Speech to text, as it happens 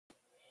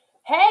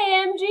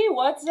Hey MG,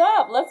 what's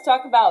up? Let's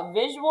talk about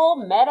visual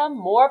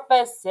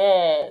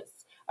metamorphosis.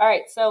 All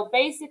right, so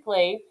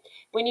basically,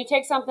 when you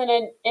take something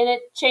and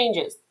it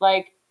changes,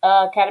 like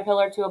a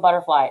caterpillar to a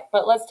butterfly,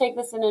 but let's take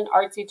this in an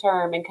artsy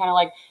term and kind of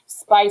like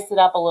spice it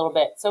up a little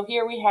bit. So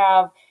here we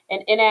have an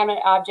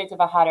inanimate object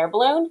of a hot air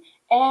balloon,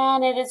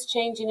 and it is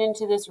changing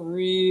into this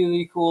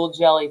really cool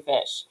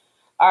jellyfish.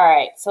 All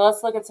right, so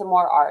let's look at some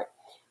more art.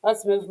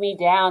 Let's move me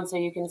down so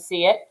you can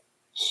see it.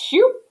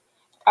 Shoop!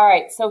 All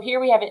right, so here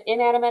we have an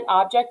inanimate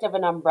object of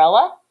an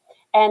umbrella,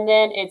 and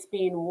then it's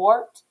being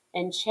warped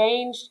and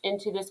changed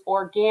into this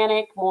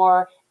organic,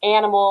 more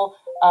animal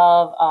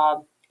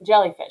of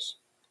jellyfish.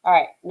 All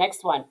right,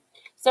 next one.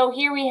 So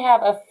here we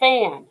have a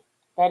fan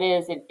that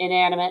is an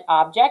inanimate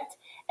object,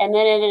 and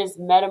then it is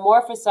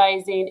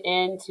metamorphosizing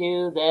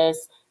into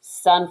this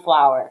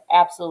sunflower.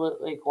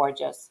 Absolutely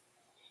gorgeous.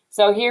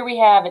 So here we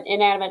have an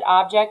inanimate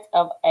object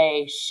of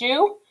a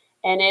shoe,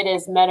 and it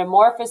is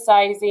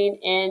metamorphosizing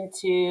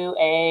into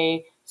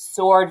a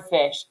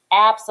swordfish.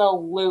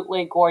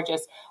 Absolutely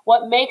gorgeous.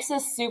 What makes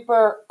this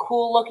super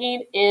cool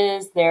looking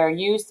is their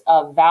use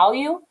of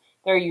value,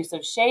 their use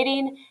of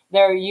shading,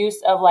 their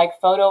use of like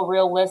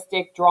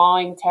photorealistic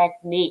drawing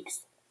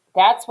techniques.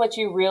 That's what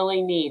you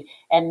really need.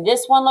 And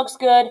this one looks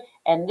good,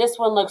 and this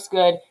one looks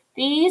good.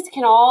 These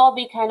can all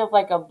be kind of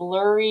like a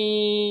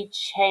blurry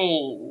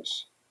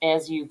change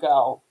as you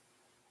go.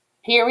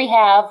 Here we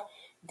have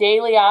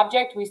daily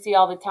object we see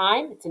all the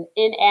time. It's an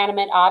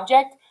inanimate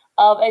object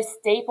of a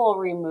staple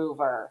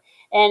remover.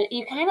 And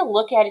you kind of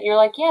look at it and you're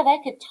like, yeah,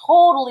 that could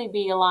totally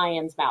be a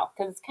lion's mouth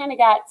because it's kind of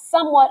got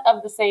somewhat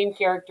of the same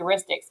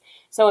characteristics.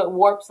 So it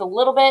warps a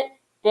little bit,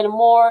 then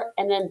more,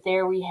 and then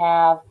there we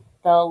have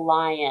the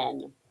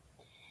lion.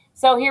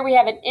 So here we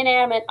have an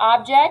inanimate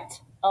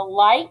object, a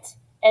light,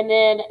 and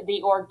then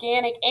the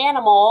organic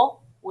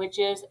animal, which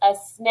is a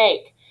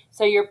snake.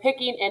 So you're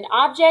picking an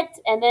object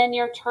and then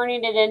you're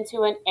turning it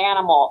into an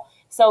animal.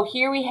 So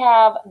here we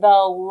have the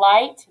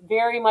light,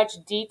 very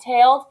much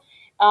detailed,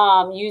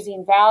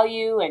 using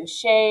value and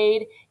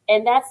shade.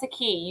 And that's the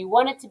key. You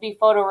want it to be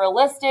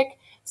photorealistic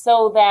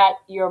so that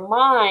your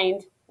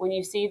mind, when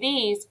you see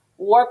these,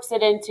 warps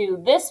it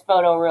into this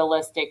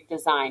photorealistic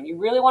design. You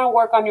really want to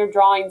work on your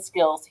drawing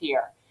skills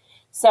here.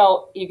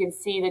 So you can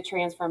see the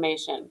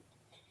transformation.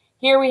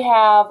 Here we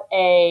have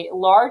a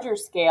larger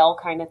scale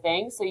kind of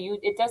thing. So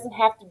it doesn't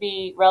have to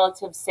be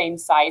relative same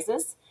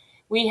sizes.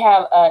 We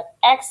have an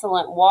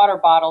excellent water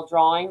bottle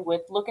drawing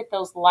with, look at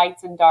those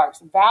lights and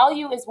darks.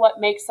 Value is what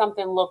makes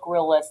something look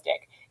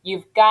realistic.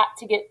 You've got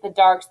to get the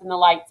darks and the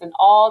lights and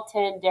all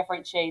 10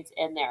 different shades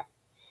in there.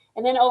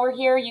 And then over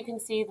here, you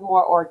can see the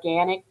more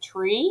organic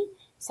tree.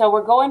 So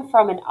we're going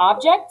from an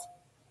object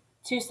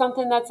to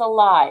something that's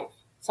alive,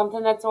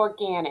 something that's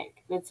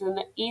organic, that's an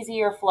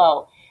easier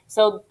flow.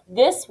 So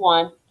this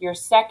one, your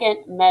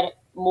second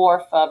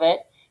metamorph of it,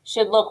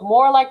 should look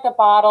more like the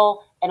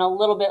bottle and a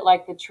little bit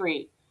like the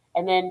tree.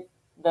 And then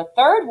the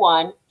third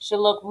one should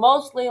look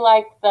mostly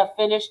like the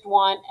finished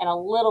one and a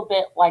little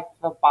bit like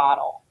the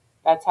bottle.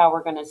 That's how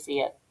we're going to see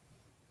it.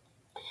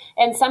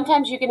 And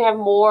sometimes you can have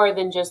more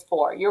than just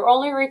 4. You're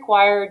only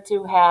required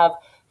to have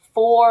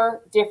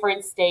 4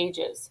 different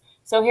stages.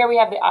 So here we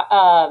have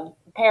the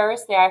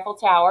Paris, the Eiffel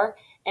Tower,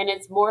 and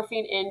it's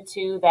morphing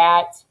into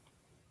that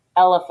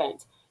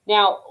elephant.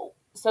 Now,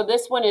 so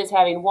this one is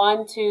having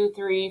 1, 2,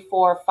 3,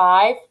 4,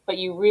 5, but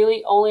you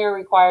really only are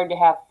required to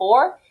have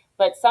 4.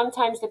 But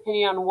sometimes,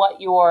 depending on what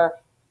you're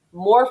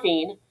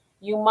morphing,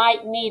 you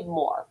might need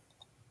more.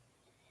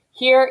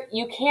 Here,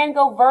 you can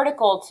go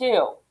vertical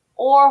too,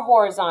 or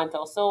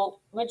horizontal.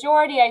 So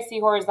majority I see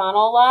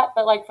horizontal a lot,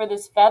 but like for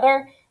this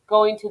feather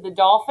going to the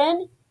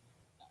dolphin,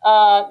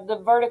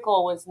 the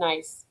vertical was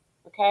nice.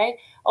 Okay,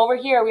 over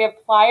here we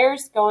have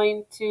pliers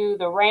going to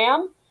the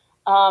ram,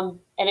 and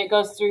it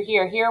goes through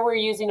here. Here we're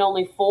using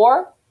only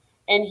 4,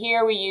 and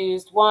here we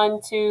used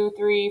 1, 2,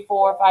 3,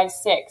 4, 5,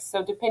 6.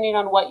 So depending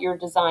on what your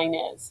design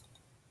is.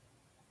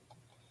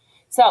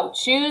 So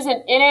choose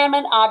an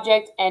inanimate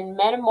object and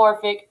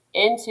metamorphic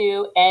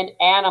into an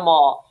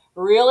animal.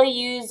 Really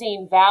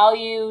using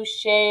value,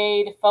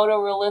 shade,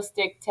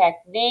 photorealistic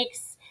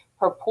techniques,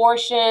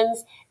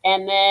 proportions,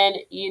 and then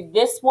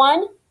this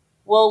one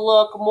will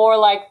look more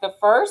like the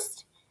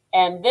first,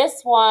 and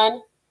this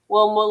one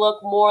will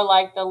look more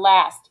like the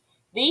last.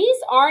 These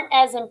aren't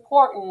as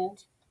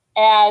important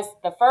as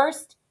the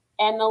first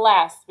and the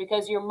last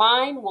because your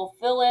mind will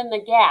fill in the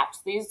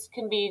gaps. These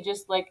can be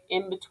just like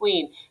in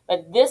between,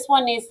 but this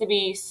one needs to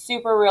be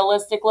super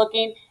realistic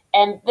looking,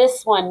 and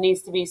this one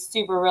needs to be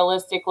super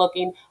realistic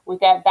looking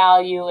with that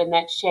value and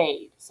that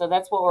shade. So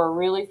that's what we're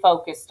really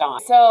focused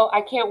on. So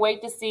I can't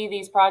wait to see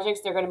these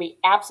projects. They're going to be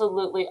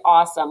absolutely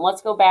awesome.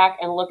 Let's go back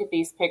and look at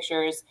these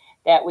pictures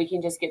that we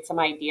can just get some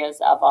ideas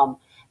of them.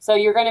 So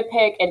you're going to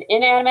pick an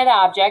inanimate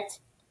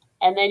object,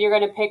 and then you're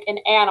going to pick an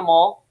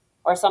animal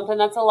or something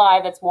that's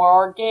alive that's more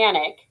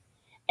organic.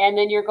 And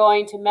then you're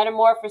going to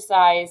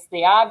metamorphosize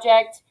the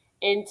object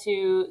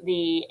into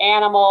the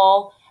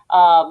animal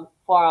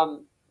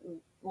from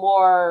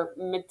more,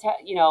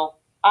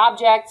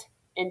 object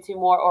into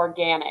more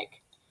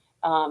organic.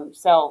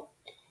 So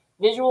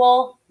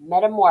Visual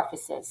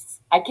Metamorphosis.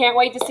 I can't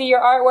wait to see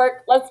your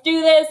artwork. Let's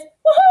do this.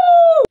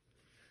 Woohoo!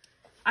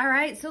 All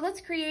right, so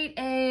let's create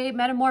a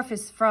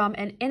metamorphosis from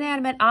an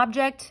inanimate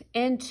object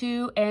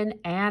into an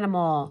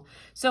animal.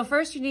 So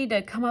first you need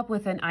to come up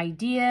with an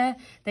idea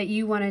that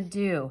you want to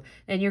do.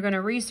 Then you're going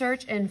to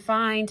research and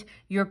find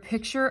your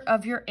picture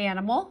of your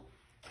animal.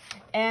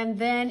 And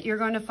then you're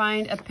going to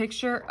find a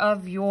picture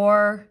of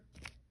your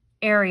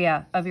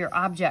area of your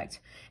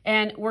object.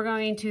 And we're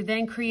going to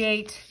then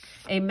create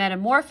a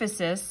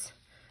metamorphosis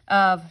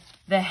of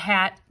the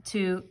hat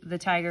to the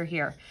tiger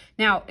here.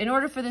 Now, in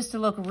order for this to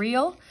look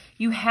real,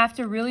 you have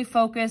to really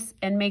focus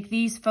and make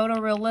these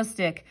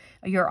photorealistic,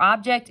 your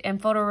object,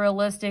 and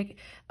photorealistic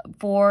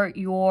for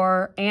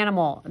your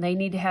animal. They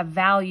need to have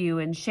value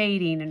and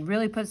shading and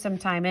really put some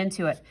time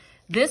into it.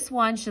 This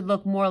one should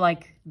look more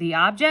like the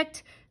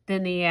object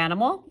than the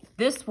animal.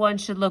 This one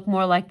should look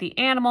more like the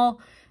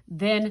animal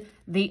than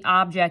the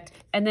object,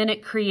 and then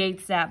it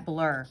creates that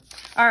blur.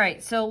 All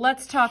right, so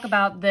let's talk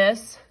about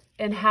this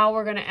and how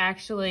we're gonna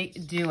actually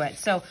do it.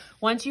 So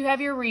once you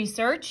have your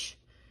research,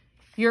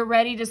 you're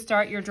ready to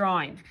start your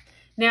drawing.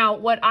 Now,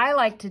 what I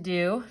like to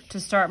do to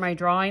start my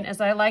drawing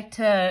is I like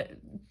to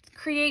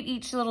create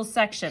each little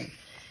section.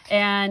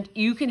 And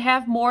you can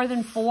have more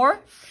than 4,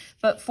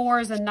 but 4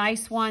 is a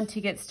nice one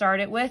to get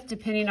started with,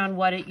 depending on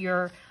what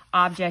your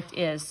object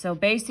is. So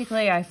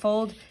basically, I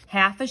fold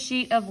half a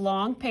sheet of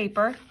long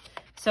paper.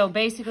 So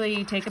basically,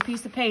 you take a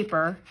piece of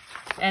paper,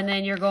 and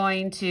then you're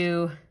going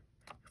to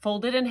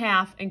fold it in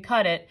half and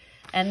cut it.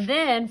 And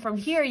then from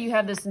here, you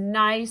have this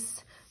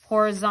nice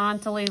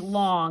horizontally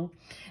long.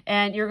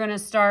 And you're going to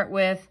start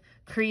with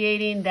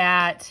creating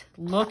that,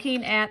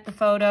 looking at the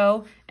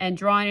photo and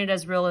drawing it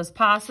as real as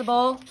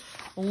possible,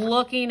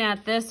 looking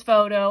at this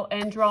photo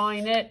and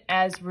drawing it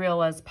as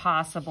real as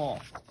possible.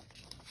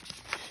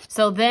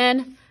 So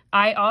then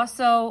I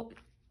also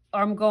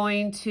am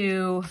going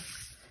to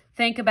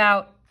think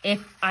about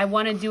if I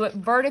want to do it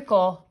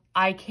vertical,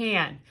 I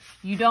can.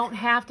 You don't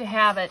have to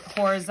have it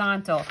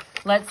horizontal.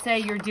 Let's say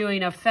you're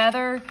doing a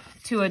feather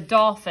to a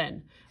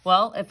dolphin.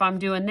 Well, if I'm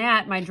doing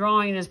that, my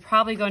drawing is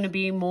probably going to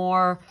be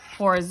more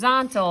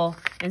horizontal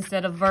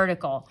instead of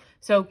vertical.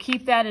 So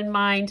keep that in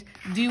mind.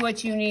 Do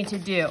what you need to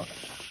do.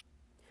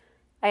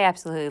 I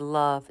absolutely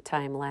love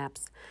time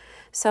lapse.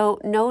 So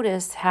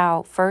notice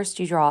how first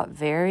you draw it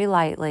very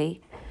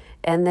lightly,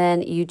 and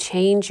then you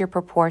change your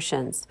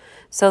proportions.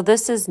 So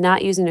this is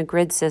not using a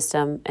grid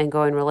system and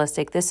going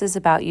realistic. This is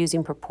about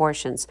using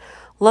proportions.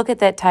 Look at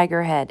that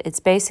tiger head. It's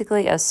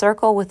basically a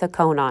circle with a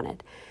cone on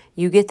it.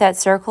 You get that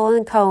circle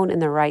and cone in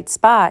the right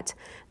spot,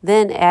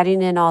 then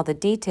adding in all the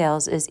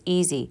details is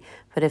easy.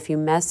 But if you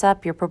mess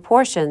up your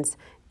proportions,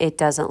 it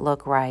doesn't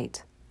look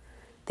right.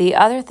 The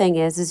other thing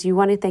is you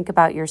want to think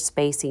about your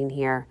spacing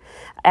here.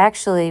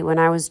 Actually, when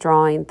I was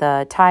drawing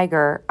the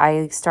tiger,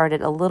 I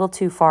started a little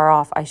too far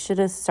off. I should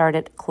have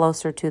started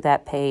closer to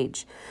that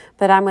page,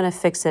 but I'm going to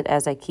fix it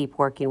as I keep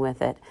working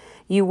with it.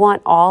 You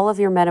want all of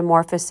your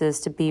metamorphoses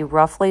to be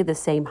roughly the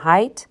same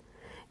height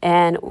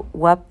and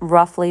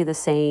roughly the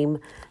same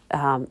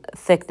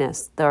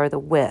thickness or the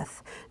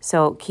width.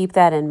 So keep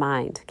that in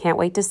mind. Can't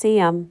wait to see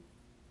them.